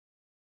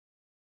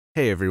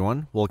Hey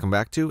everyone, welcome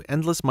back to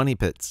Endless Money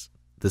Pits.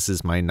 This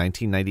is my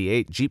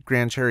 1998 Jeep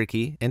Grand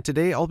Cherokee, and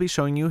today I'll be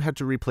showing you how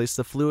to replace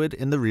the fluid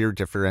in the rear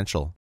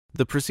differential.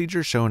 The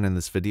procedure shown in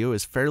this video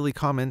is fairly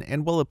common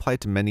and will apply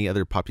to many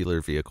other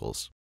popular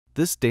vehicles.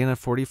 This Dana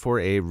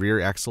 44A rear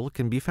axle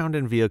can be found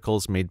in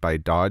vehicles made by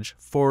Dodge,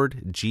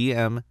 Ford,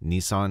 GM,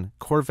 Nissan,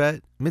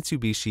 Corvette,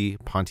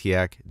 Mitsubishi,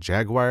 Pontiac,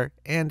 Jaguar,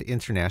 and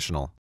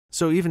International.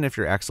 So even if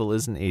your axle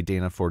isn't a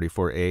Dana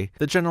 44A,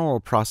 the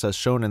general process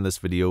shown in this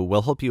video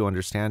will help you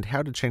understand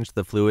how to change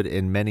the fluid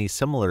in many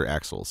similar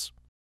axles.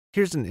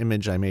 Here's an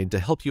image I made to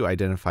help you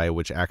identify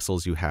which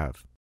axles you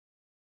have.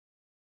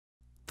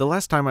 The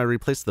last time I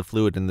replaced the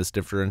fluid in this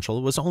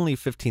differential was only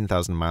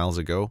 15,000 miles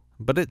ago,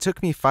 but it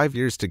took me 5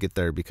 years to get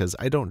there because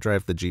I don't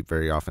drive the Jeep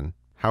very often.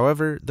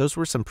 However, those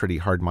were some pretty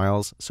hard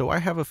miles, so I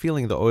have a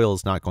feeling the oil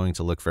is not going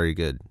to look very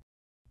good.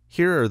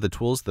 Here are the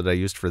tools that I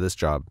used for this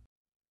job.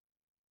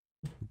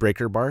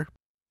 Breaker bar,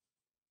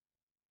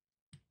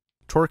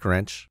 torque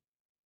wrench,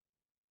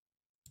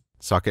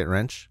 socket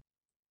wrench,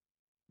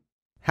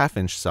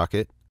 half-inch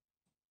socket,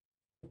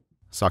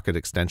 socket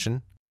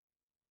extension,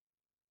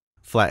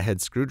 flathead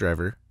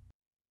screwdriver,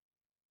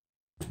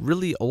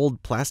 really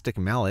old plastic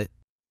mallet,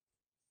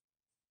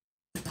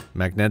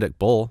 magnetic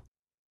bowl,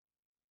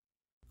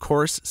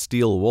 coarse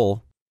steel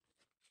wool,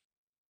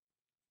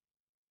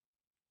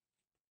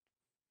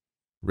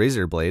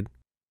 razor blade,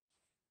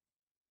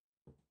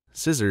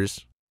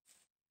 scissors,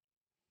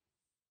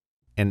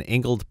 an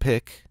angled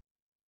pick,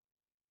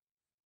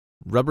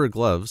 rubber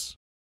gloves,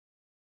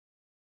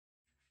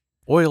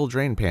 oil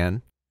drain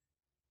pan,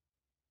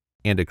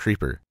 and a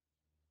creeper.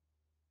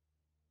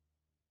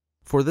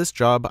 For this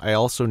job, I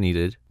also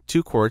needed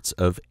 2 quarts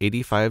of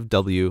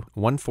 85W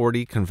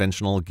 140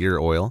 conventional gear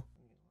oil,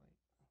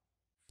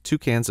 2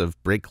 cans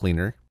of brake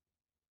cleaner,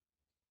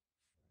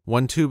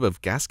 1 tube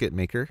of gasket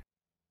maker,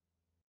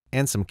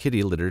 and some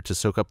kitty litter to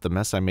soak up the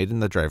mess I made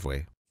in the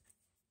driveway.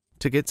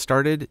 To get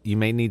started, you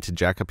may need to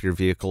jack up your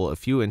vehicle a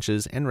few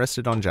inches and rest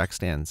it on jack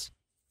stands.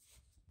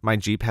 My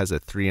Jeep has a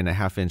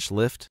 3.5-inch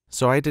lift,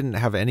 so I didn't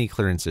have any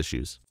clearance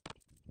issues.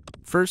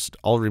 First,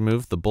 I'll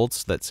remove the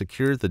bolts that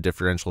secure the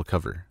differential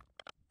cover.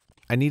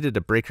 I needed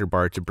a breaker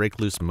bar to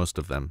break loose most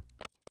of them.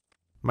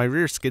 My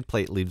rear skid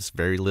plate leaves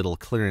very little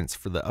clearance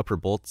for the upper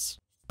bolts,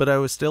 but I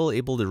was still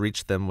able to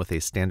reach them with a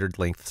standard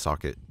length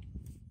socket.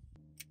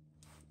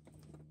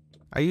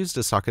 I used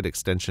a socket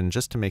extension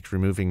just to make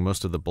removing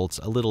most of the bolts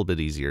a little bit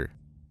easier.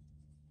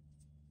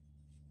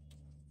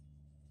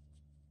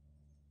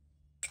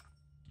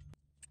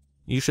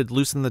 You should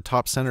loosen the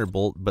top center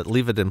bolt but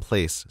leave it in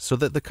place so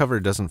that the cover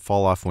doesn't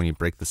fall off when you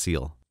break the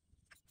seal.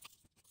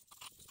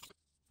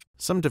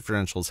 Some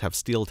differentials have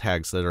steel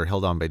tags that are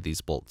held on by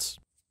these bolts.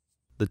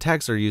 The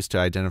tags are used to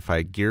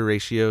identify gear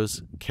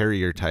ratios,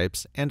 carrier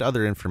types, and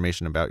other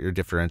information about your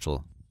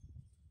differential.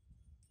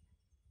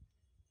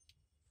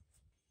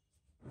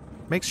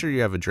 Make sure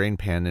you have a drain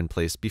pan in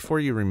place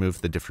before you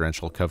remove the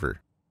differential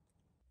cover.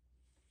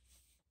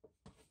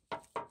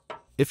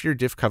 If your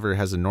diff cover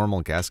has a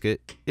normal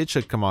gasket, it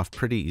should come off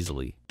pretty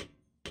easily.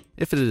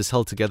 If it is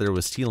held together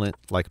with sealant,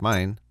 like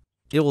mine,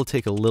 it will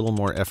take a little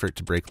more effort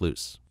to break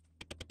loose.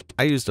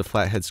 I used a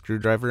flathead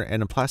screwdriver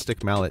and a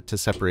plastic mallet to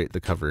separate the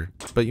cover,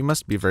 but you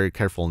must be very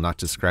careful not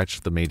to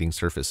scratch the mating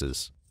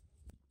surfaces.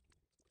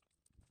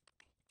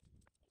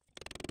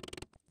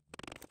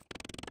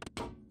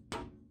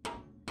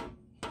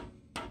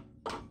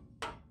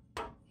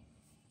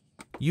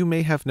 You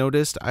may have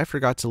noticed I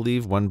forgot to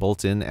leave one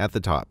bolt in at the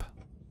top.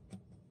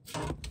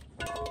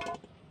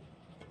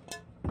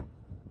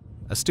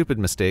 A stupid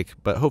mistake,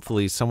 but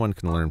hopefully someone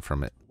can learn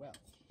from it.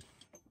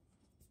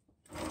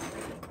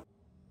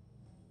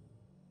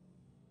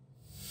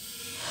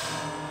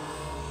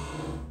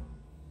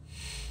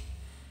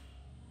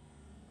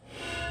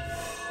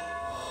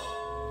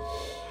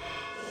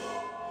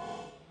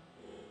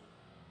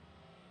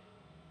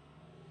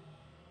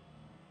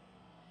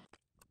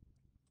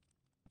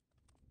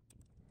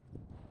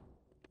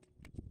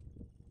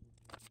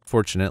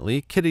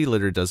 Fortunately, kitty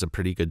litter does a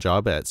pretty good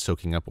job at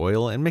soaking up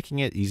oil and making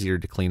it easier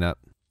to clean up.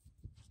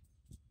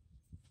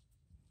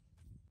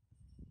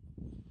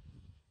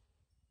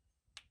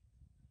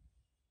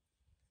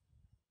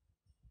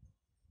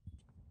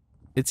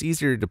 It's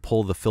easier to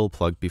pull the fill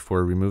plug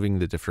before removing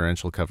the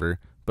differential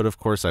cover, but of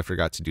course I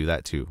forgot to do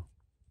that too.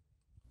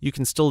 You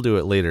can still do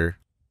it later.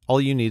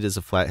 All you need is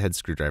a flathead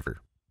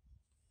screwdriver.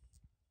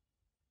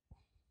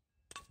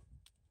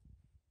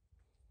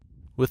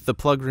 With the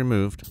plug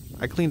removed,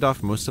 I cleaned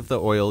off most of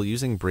the oil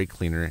using brake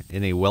cleaner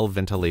in a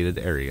well-ventilated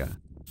area.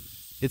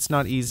 It's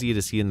not easy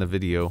to see in the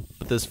video,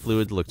 but this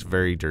fluid looked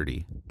very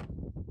dirty.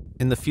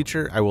 In the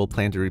future, I will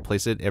plan to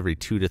replace it every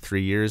 2 to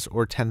 3 years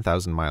or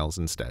 10,000 miles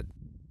instead.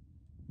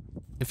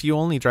 If you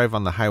only drive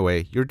on the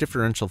highway, your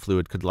differential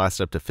fluid could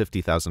last up to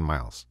 50,000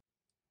 miles.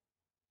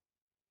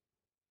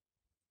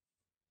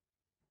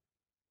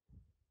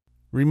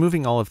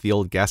 Removing all of the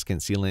old gasket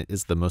sealant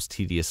is the most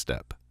tedious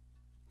step.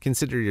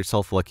 Consider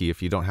yourself lucky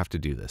if you don't have to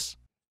do this.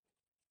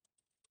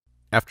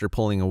 After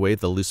pulling away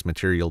the loose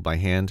material by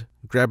hand,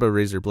 grab a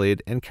razor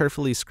blade and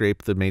carefully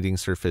scrape the mating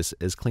surface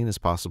as clean as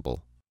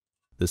possible.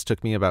 This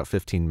took me about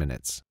 15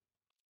 minutes.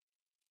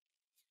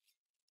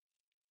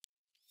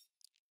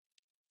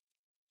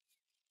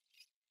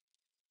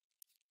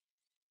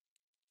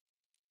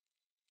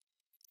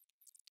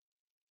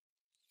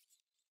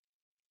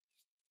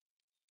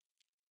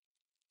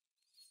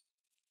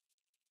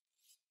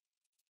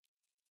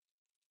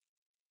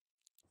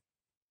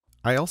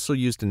 I also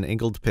used an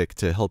angled pick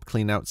to help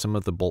clean out some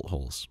of the bolt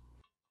holes.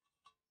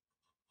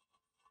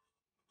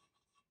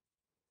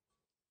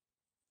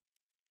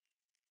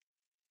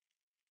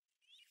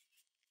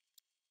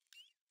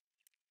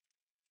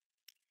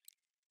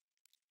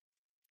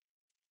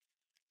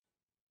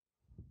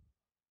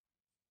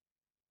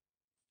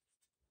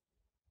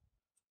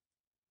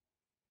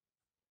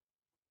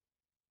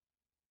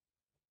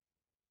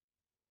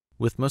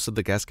 With most of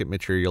the gasket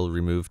material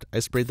removed, I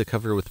sprayed the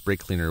cover with brake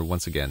cleaner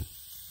once again.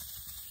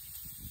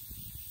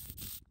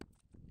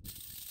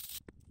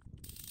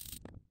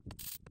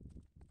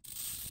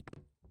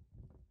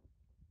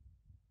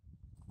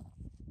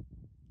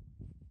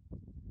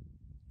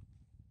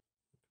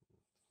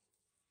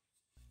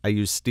 I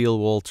used steel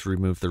wool to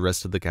remove the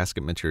rest of the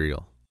gasket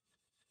material.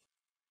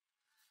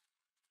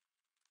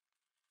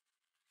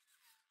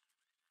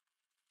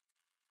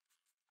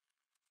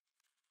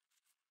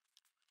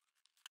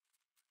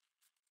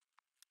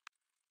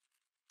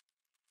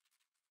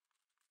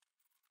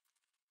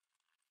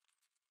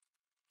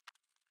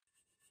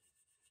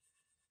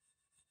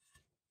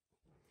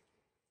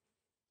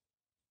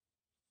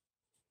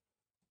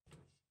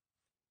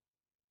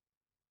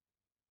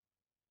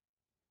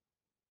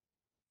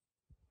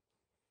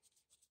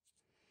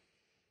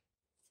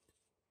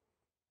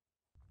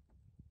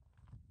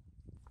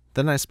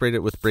 Then I sprayed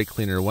it with brake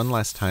cleaner one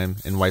last time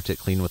and wiped it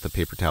clean with a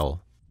paper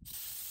towel.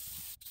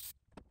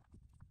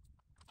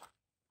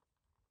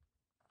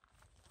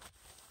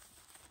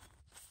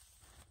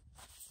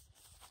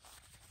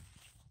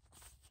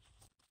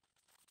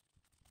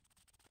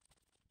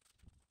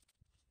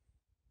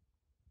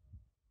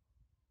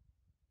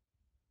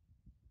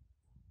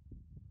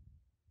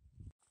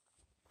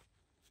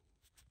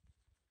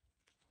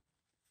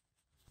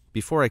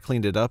 Before I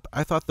cleaned it up,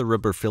 I thought the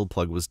rubber fill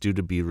plug was due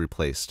to be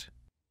replaced.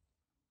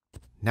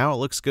 Now it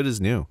looks good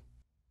as new.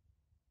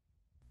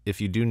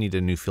 If you do need a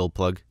new fill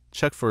plug,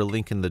 check for a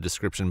link in the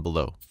description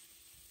below.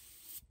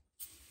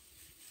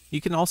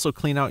 You can also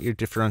clean out your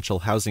differential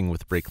housing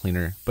with brake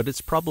cleaner, but it's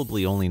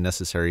probably only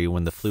necessary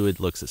when the fluid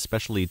looks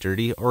especially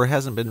dirty or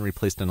hasn't been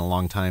replaced in a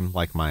long time,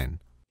 like mine.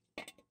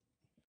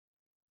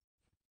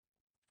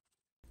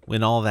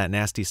 When all that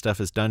nasty stuff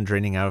is done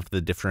draining out of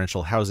the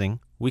differential housing,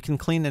 we can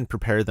clean and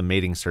prepare the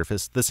mating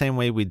surface the same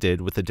way we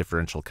did with the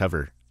differential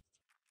cover.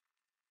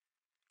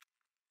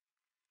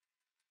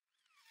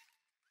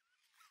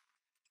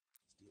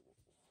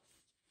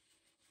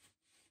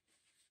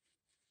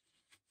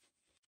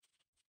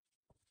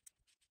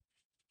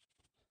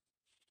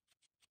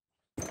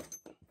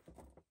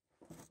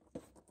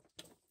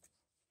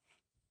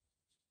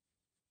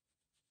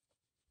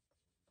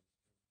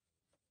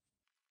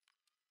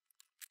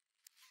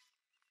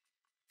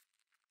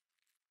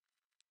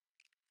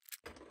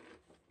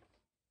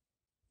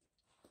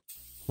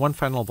 One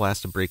final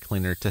blast of brake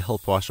cleaner to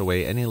help wash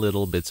away any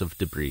little bits of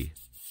debris.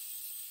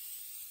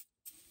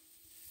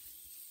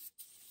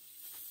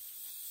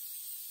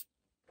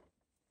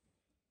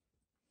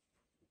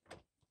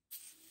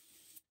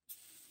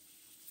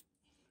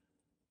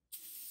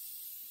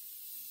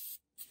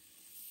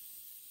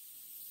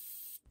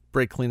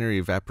 Brake cleaner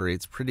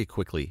evaporates pretty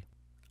quickly.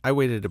 I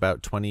waited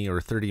about 20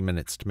 or 30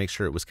 minutes to make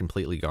sure it was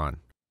completely gone.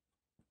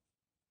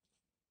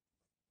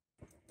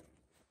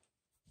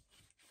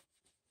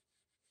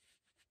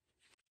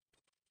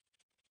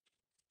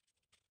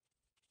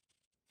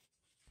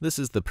 This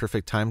is the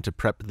perfect time to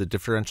prep the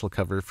differential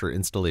cover for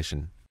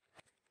installation.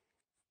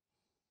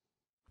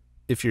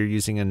 If you're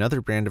using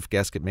another brand of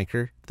gasket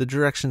maker, the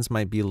directions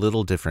might be a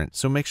little different,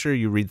 so make sure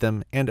you read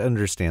them and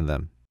understand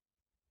them.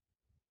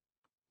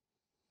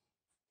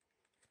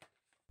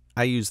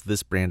 I use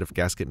this brand of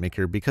gasket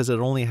maker because it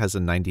only has a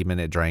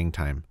 90-minute drying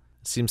time.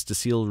 It seems to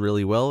seal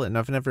really well, and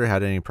I've never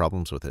had any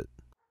problems with it.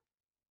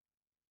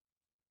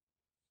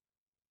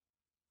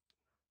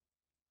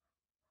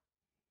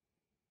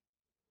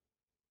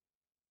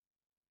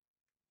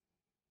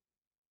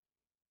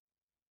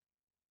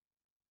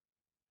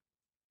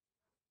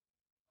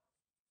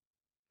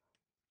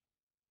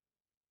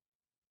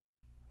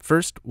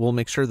 First, we'll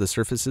make sure the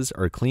surfaces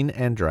are clean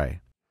and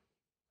dry.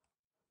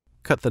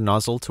 Cut the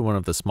nozzle to one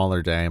of the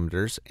smaller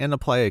diameters and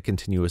apply a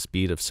continuous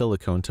bead of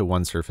silicone to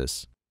one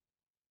surface.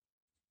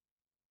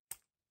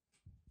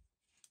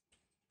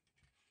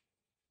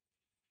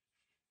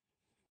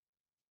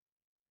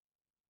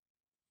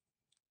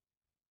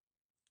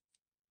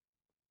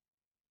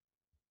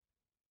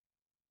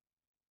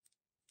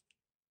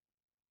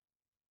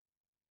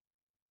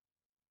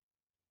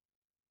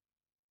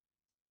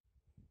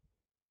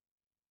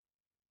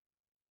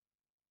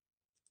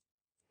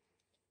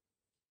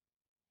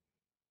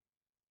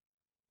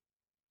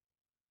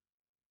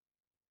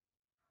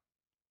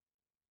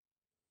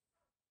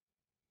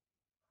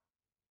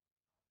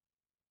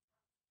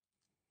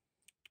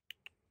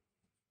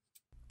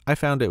 I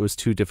found it was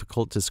too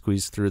difficult to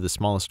squeeze through the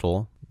smallest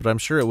hole, but I'm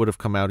sure it would have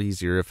come out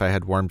easier if I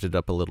had warmed it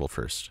up a little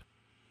first.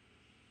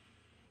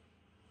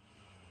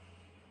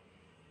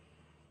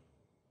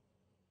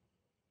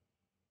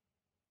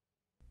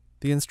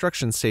 The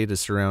instructions say to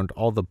surround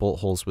all the bolt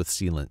holes with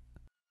sealant.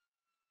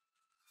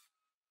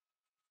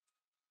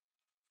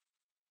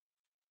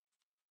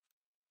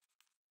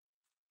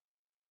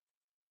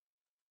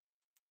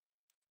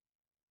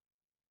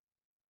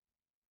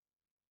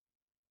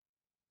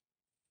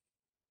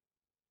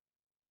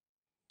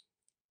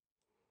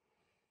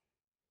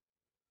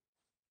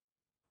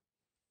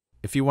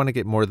 If you want to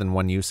get more than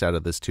one use out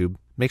of this tube,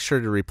 make sure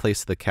to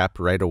replace the cap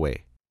right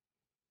away.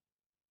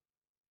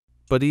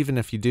 But even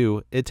if you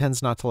do, it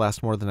tends not to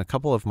last more than a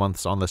couple of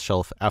months on the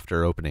shelf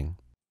after opening.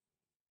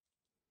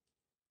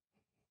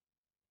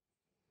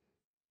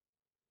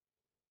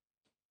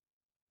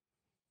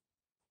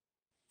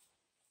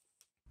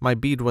 My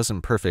bead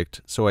wasn't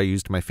perfect, so I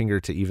used my finger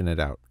to even it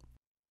out.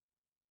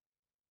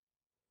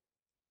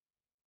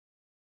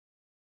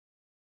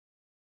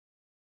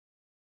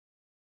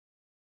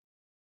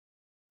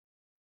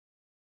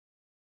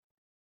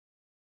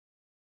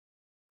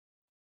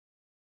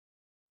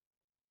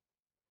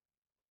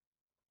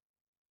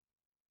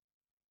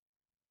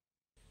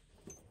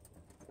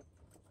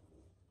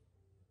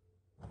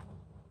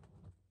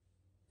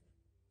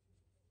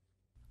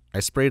 I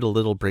sprayed a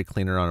little brake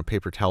cleaner on a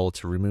paper towel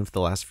to remove the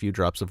last few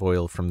drops of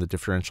oil from the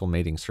differential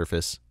mating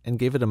surface, and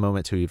gave it a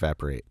moment to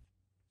evaporate.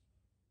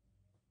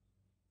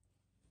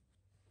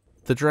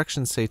 The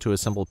directions say to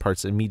assemble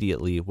parts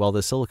immediately while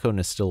the silicone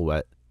is still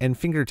wet, and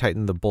finger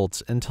tighten the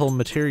bolts until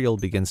material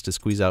begins to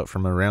squeeze out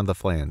from around the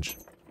flange.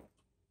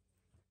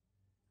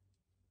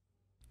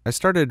 I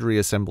started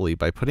reassembly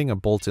by putting a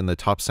bolt in the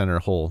top center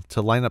hole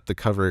to line up the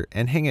cover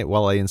and hang it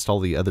while I install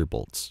the other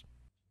bolts.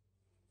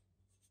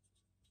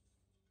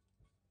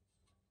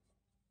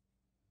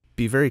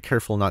 Be very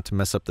careful not to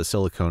mess up the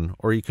silicone,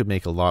 or you could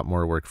make a lot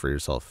more work for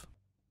yourself.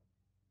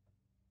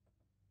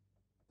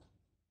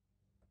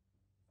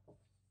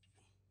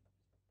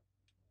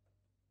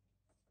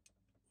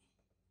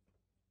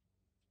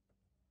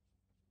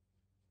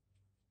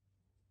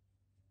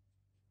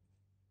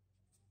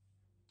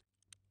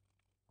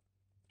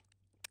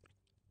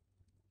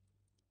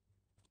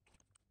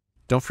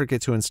 Don't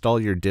forget to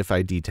install your diff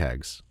ID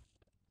tags.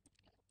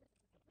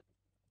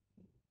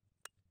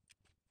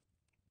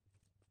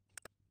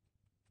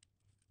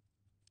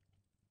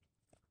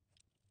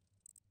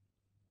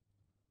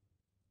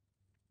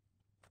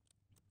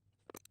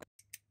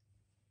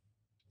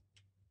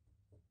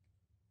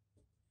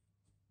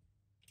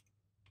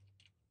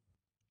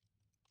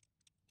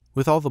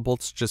 With all the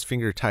bolts just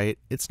finger tight,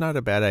 it's not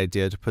a bad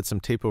idea to put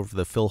some tape over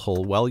the fill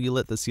hole while you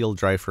let the seal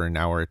dry for an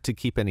hour to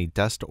keep any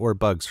dust or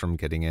bugs from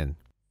getting in.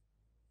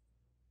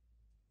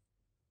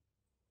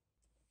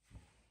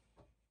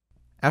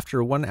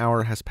 After 1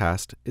 hour has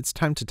passed, it's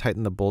time to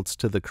tighten the bolts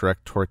to the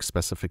correct torque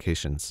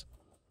specifications.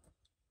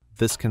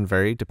 This can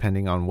vary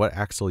depending on what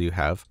axle you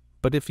have,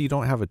 but if you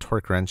don't have a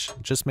torque wrench,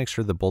 just make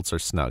sure the bolts are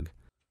snug.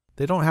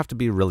 They don't have to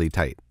be really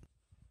tight.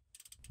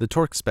 The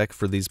torque spec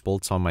for these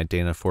bolts on my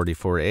Dana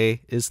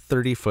 44A is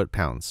 30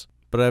 foot-pounds,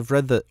 but I've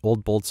read that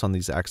old bolts on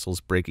these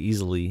axles break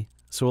easily,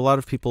 so a lot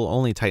of people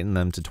only tighten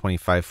them to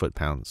 25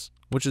 foot-pounds,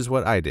 which is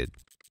what I did.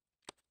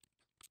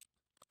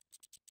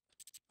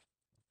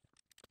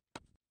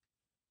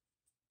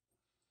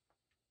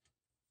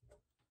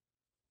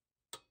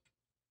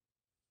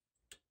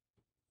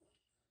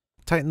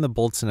 Tighten the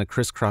bolts in a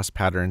crisscross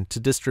pattern to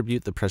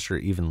distribute the pressure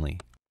evenly.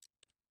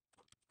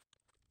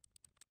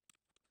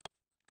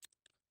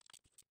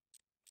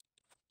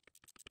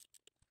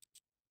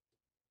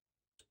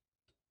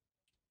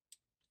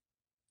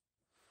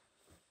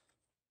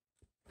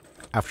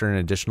 After an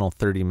additional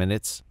 30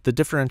 minutes, the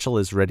differential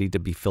is ready to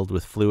be filled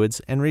with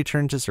fluids and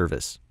returned to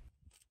service.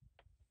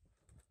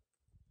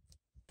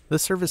 The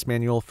service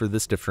manual for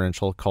this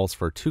differential calls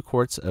for 2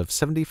 quarts of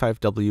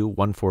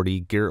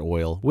 75W140 gear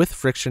oil with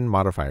friction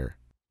modifier.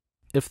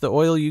 If the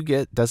oil you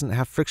get doesn't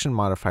have friction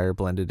modifier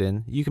blended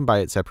in, you can buy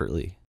it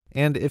separately.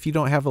 And if you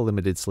don't have a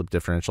limited slip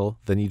differential,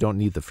 then you don't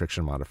need the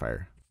friction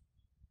modifier.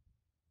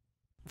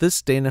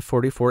 This Dana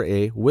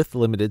 44A with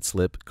limited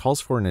slip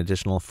calls for an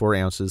additional 4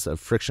 ounces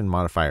of friction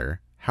modifier.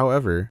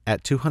 However,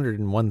 at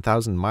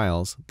 201,000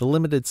 miles, the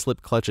limited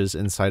slip clutches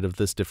inside of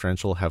this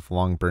differential have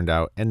long burned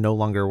out and no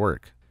longer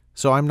work.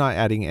 So I'm not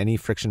adding any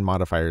friction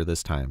modifier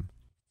this time.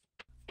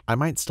 I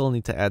might still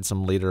need to add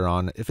some later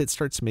on if it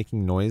starts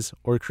making noise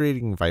or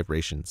creating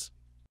vibrations.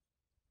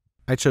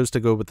 I chose to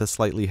go with the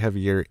slightly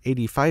heavier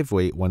 85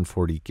 weight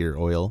 140 gear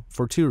oil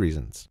for 2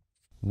 reasons.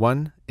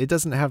 1, it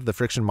doesn't have the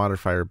friction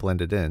modifier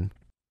blended in.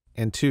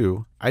 And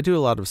 2, I do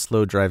a lot of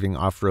slow driving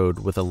off-road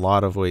with a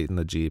lot of weight in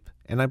the Jeep,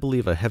 and I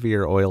believe a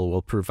heavier oil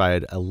will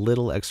provide a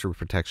little extra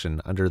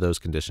protection under those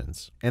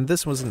conditions. And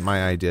this wasn't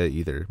my idea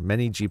either.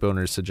 Many Jeep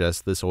owners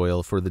suggest this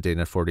oil for the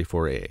Dana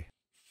 44A.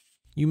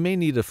 You may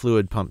need a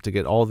fluid pump to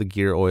get all the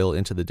gear oil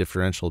into the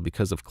differential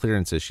because of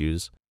clearance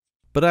issues,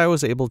 but I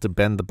was able to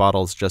bend the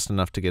bottles just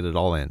enough to get it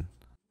all in.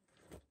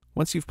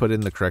 Once you've put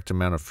in the correct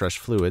amount of fresh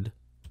fluid,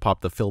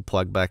 pop the fill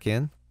plug back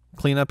in,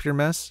 clean up your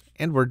mess,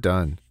 and we're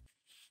done.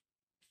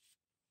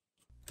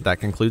 That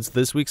concludes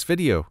this week's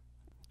video.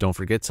 Don't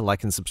forget to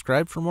like and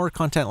subscribe for more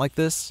content like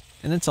this,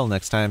 and until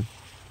next time,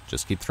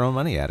 just keep throwing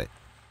money at it.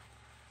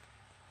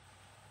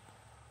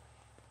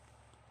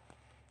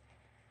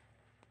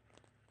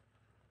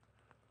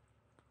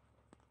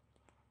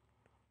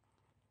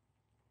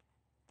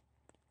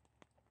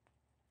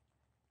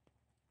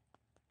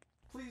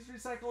 Please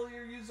recycle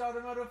your used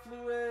automotive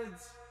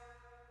fluids.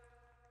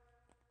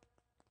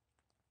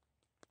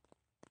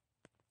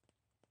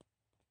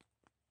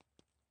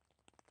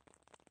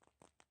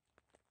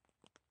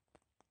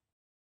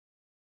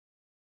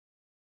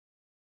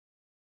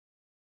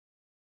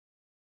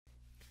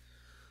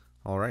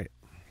 All right.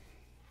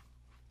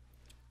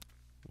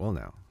 Well,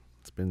 now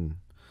it's been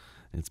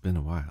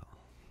a while.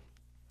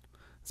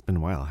 It's been a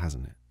while,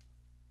 hasn't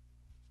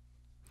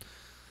it?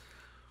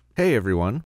 Hey everyone,